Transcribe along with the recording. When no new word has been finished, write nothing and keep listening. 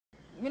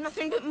We're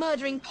nothing but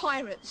murdering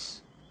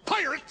pirates.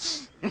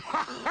 Pirates?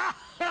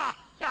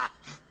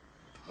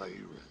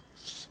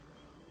 Pirates.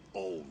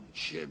 Oh,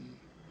 Jim.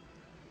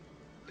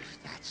 If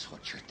that's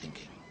what you're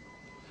thinking,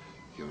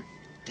 you're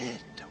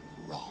dead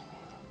wrong.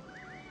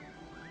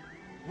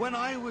 When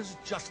I was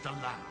just a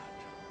lad,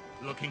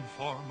 looking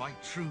for my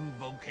true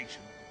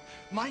vocation,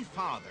 my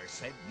father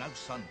said, "Now,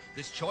 son,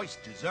 this choice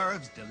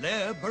deserves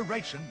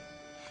deliberation.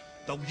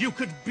 Though you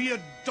could be a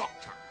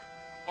doctor,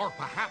 or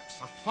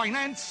perhaps a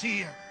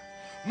financier,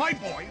 my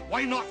boy,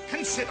 why not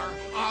consider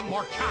a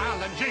more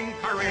challenging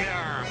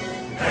career?"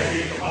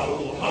 Hey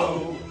ho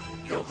ho,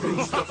 you'll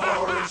cruise the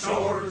foreign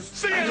shores.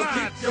 See and you, you'll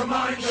lads. keep your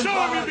mind and Show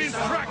 'em you've body been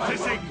sound by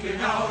practicing.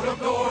 working out of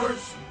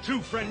doors.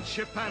 True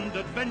friendship and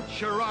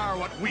adventure are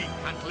what we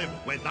can't live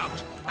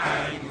without.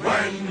 And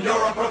when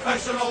you're a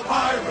professional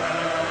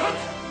pirate,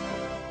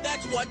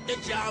 That's what the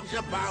job's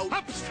about.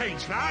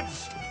 Upstage,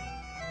 lads!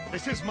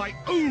 This is my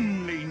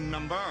only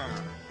number.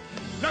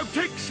 Now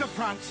take Sir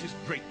Francis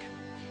Drake.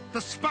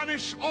 The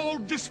Spanish all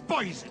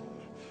despise him,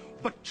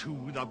 but to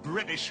the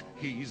British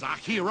he's a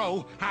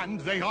hero and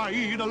they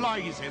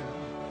idolize him.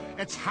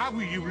 It's how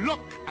you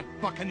look at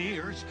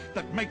buccaneers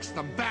that makes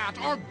them bad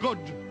or good.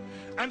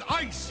 And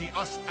I see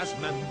us as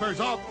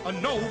members of a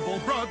noble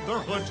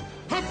brotherhood.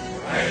 Hup!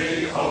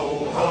 hey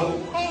ho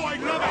ho, Oh, I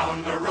love on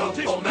it! the road,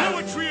 Tis old man.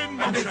 poetry in And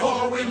motion.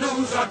 before we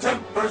lose our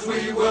tempers,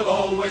 we will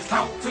always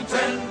count to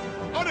 10.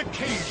 On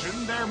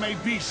occasion, there may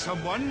be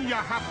someone you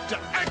have to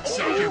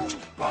execute.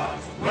 But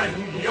when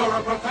you're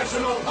a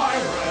professional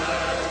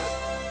pirate,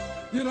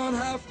 You don't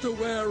have to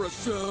wear a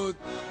suit.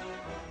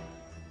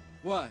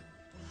 What?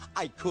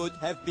 I could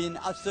have been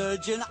a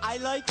surgeon. I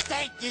like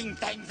taking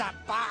things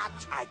apart.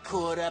 I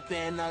could have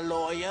been a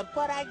lawyer,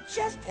 but I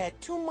just had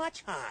too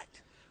much heart.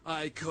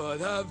 I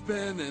could have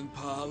been in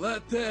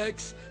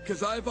politics,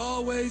 'cause I've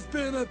always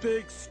been a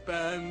big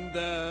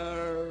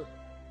spender.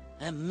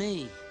 And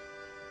me,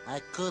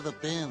 I could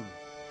have been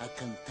a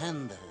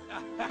contender.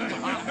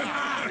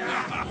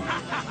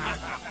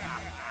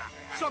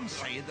 Some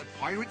say that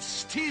pirates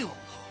steal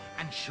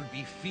and should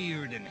be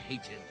feared and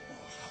hated.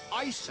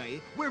 I say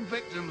we're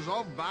victims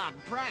of bad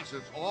press.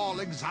 It's all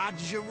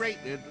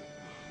exaggerated.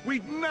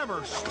 We'd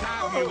never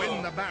stab you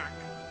in the back.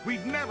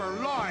 We'd never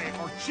lie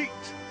or cheat.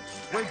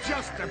 We're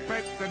just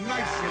about the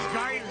nicest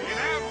guys you'd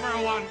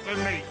ever want to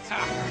meet.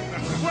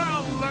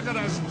 Well, look at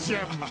us,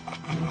 Jim.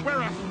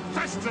 We're a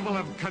festival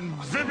of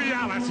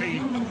conviviality.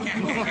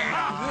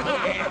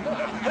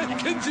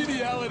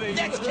 Congeniality.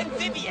 That's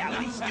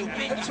conviviality,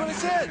 stupid. That's what I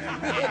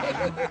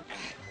said.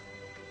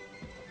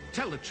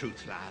 Tell the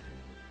truth, lad.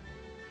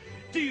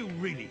 Do you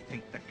really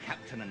think the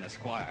captain and the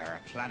squire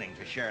are planning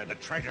to share the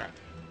treasure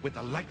with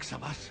the likes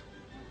of us?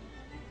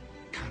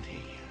 Can't he?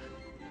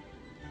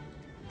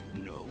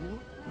 No?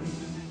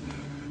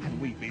 And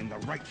we being the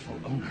rightful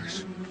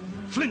owners,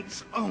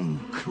 Flint's own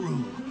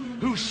crew,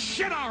 who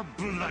shed our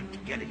blood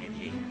getting it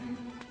here.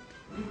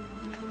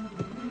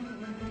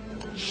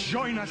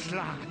 Join us,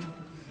 lad.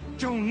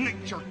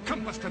 Donate your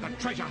compass to the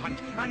treasure hunt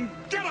and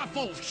get a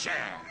full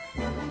share.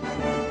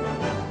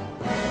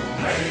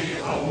 hey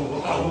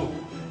ho ho,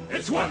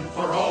 it's one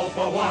for all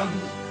for one.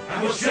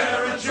 And we'll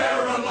share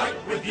alike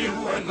with you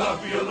and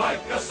love you like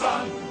a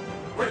son.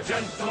 We're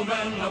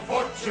gentlemen of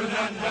fortune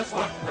and that's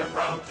what we're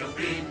proud to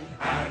be.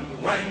 And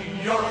when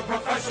you're a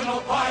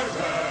professional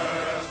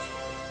pirate,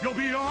 You'll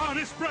be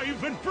honest,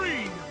 brave, and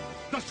free,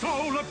 the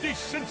soul of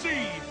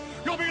decency.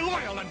 You'll be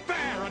loyal and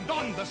fair and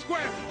on the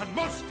square, and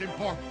most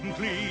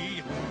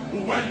importantly,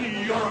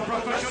 when you're a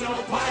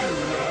professional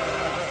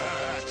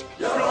pirate,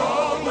 you're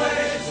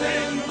always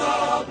in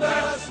the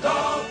best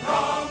of